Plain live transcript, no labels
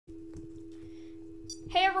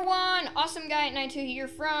Hey everyone, Awesome Guy at 92 here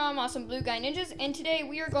from Awesome Blue Guy Ninjas, and today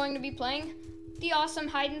we are going to be playing the awesome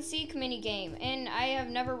hide and seek mini game. And I have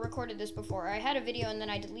never recorded this before. I had a video and then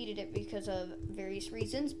I deleted it because of various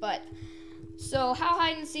reasons. But so how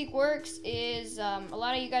hide and seek works is a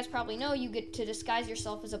lot of you guys probably know you get to disguise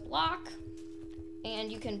yourself as a block,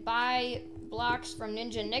 and you can buy blocks from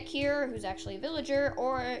Ninja Nick here, who's actually a villager,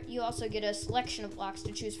 or you also get a selection of blocks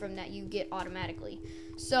to choose from that you get automatically.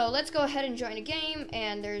 So let's go ahead and join a game,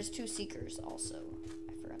 and there's 2 seekers also.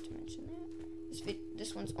 I forgot to mention that.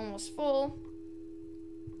 This one's almost full.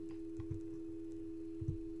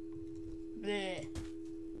 Bleh.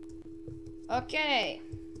 Okay.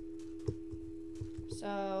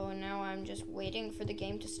 So now I'm just waiting for the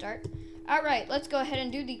game to start. Alright, let's go ahead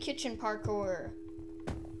and do the kitchen parkour.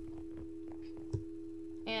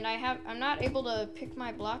 And I'm not able to pick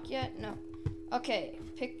my block yet. No. Okay,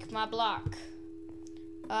 pick my block.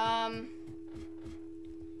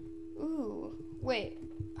 Ooh, wait.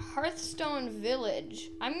 Hearthstone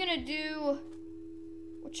Village. I'm gonna do,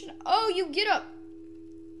 oh, you get up.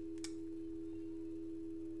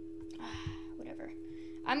 Whatever.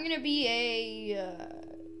 I'm gonna be a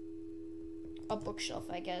bookshelf,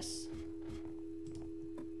 I guess.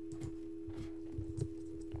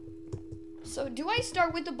 So do I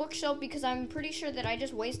start with the bookshelf, because I'm pretty sure that I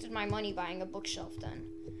just wasted my money buying a bookshelf then.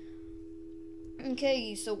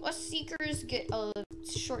 Okay, so us seekers get a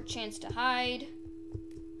short chance to hide.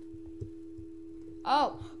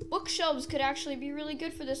 Oh, bookshelves could actually be really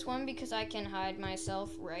good for this one because I can hide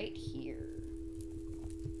myself right here.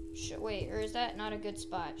 Wait, or is that not a good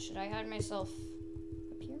spot? Should I hide myself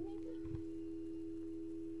up here maybe?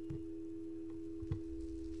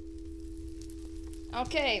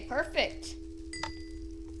 Okay, perfect.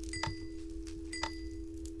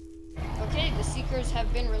 Okay, the seekers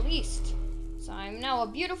have been released. So I'm now a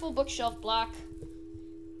beautiful bookshelf block,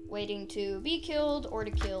 waiting to be killed or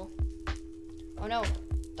to kill. Oh no,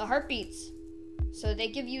 the heartbeats. So they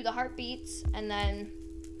give you the heartbeats, and then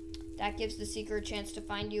that gives the seeker a chance to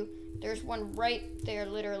find you. There's one right there,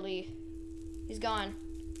 literally. He's gone.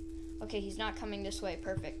 Okay, he's not coming this way,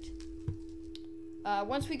 perfect.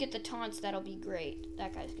 Once we get the taunts, that'll be great.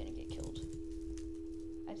 That guy's gonna get killed.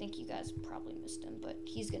 I think you guys probably missed him, but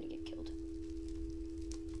he's gonna get killed.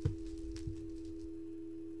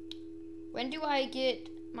 When do I get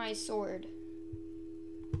my sword?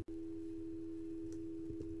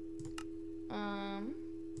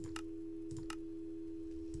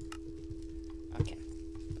 Okay.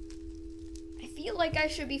 I feel like I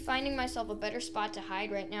should be finding myself a better spot to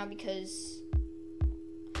hide right now because...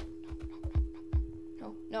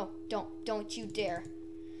 No, don't you dare.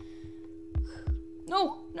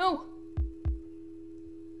 No!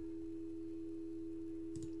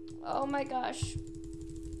 Oh my gosh.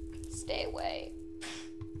 Stay away.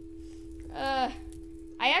 I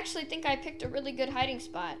actually think I picked a really good hiding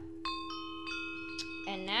spot.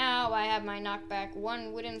 And now I have my knockback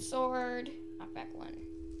 1 wooden sword. Knockback 1.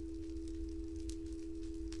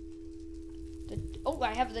 Oh,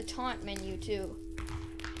 I have the taunt menu too.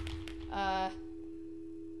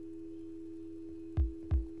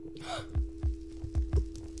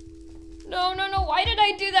 No, why did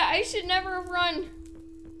I do that? I should never have run.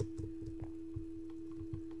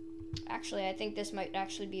 Actually, I think this might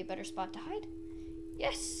actually be a better spot to hide.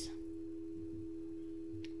 Yes.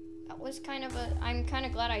 That was kind of I'm kind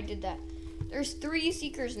of glad I did that. There's 3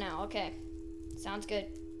 seekers now. Okay. Sounds good.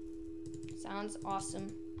 Sounds awesome.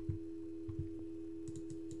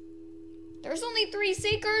 There's only 3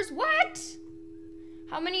 seekers? What?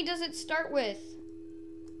 How many does it start with?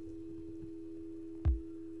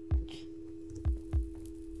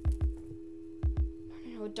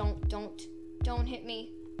 No, don't hit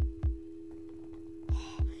me.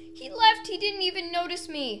 He left. He didn't even notice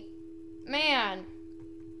me. Man,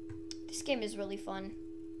 this game is really fun.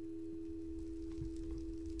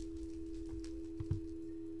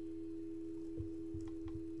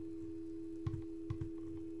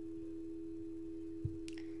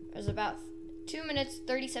 There's about 2 minutes,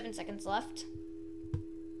 37 seconds left.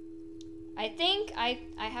 I think I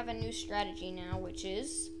have a new strategy now, which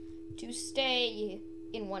is to stay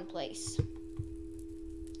in one place.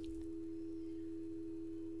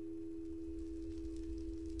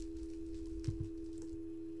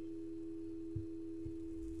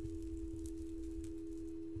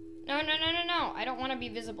 No. I don't want to be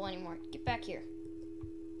visible anymore. Get back here.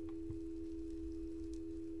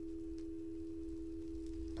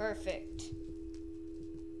 Perfect.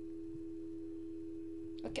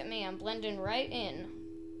 Look at me. I'm blending right in.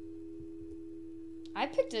 I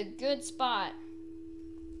picked a good spot.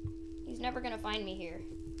 He's never gonna find me here.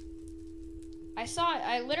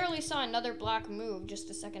 I literally saw another block move just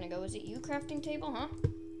a second ago. Is it you, crafting table, huh?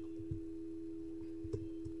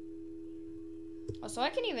 Oh, so I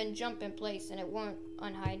can even jump in place and it won't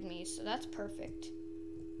unhide me, so that's perfect.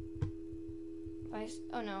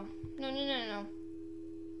 Oh no. No.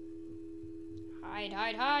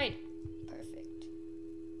 Hide. Perfect.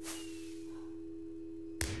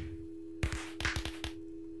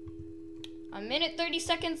 A minute 30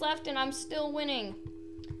 seconds left and I'm still winning.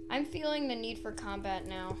 I'm feeling the need for combat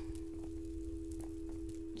now.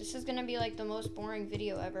 This is gonna be like the most boring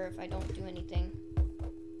video ever if I don't do anything.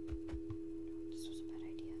 This was a bad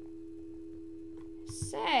idea.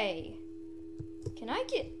 Say, can I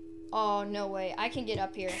get... Oh, no way. I can get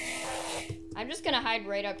up here. I'm just gonna hide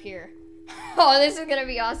right up here. Oh, this is gonna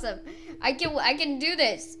be awesome. I can do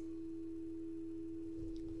this.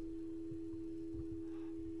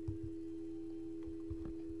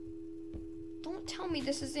 Don't tell me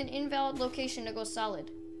this is an invalid location to go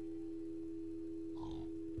solid.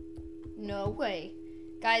 No way.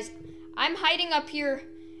 Guys, I'm hiding up here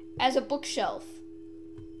as a bookshelf.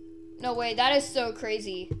 No way, that is so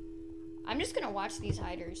crazy. I'm just gonna watch these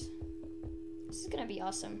hiders. This is gonna be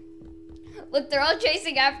awesome. Look, they're all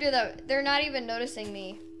chasing after them. They're not even noticing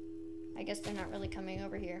me. I guess they're not really coming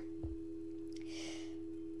over here.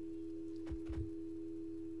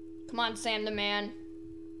 Come on, Sam the man.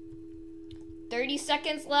 30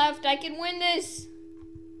 seconds left. I can win this.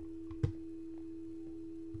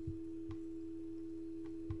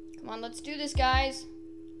 Come on, let's do this, guys.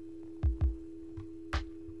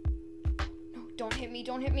 No, don't hit me.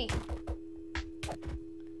 Don't hit me.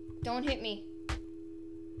 Don't hit me.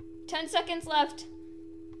 10 seconds left.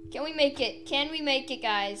 Can we make it? Can we make it,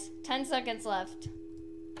 guys? 10 seconds left.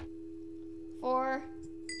 4,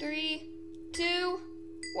 3, 2,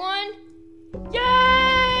 1.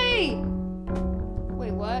 Yay!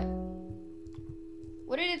 Wait, what?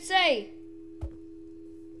 What did it say?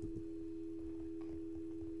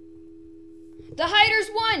 The hiders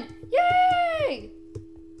won! Yay!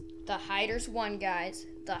 The hiders won, guys.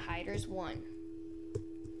 The hiders won.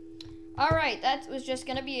 Alright, that was just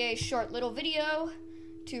gonna be a short little video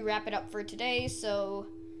to wrap it up for today, so,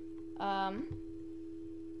 gotta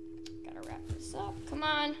wrap this up, come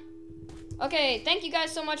on. Okay, thank you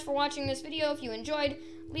guys so much for watching this video. If you enjoyed,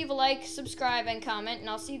 leave a like, subscribe, and comment, and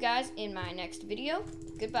I'll see you guys in my next video.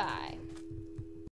 Goodbye.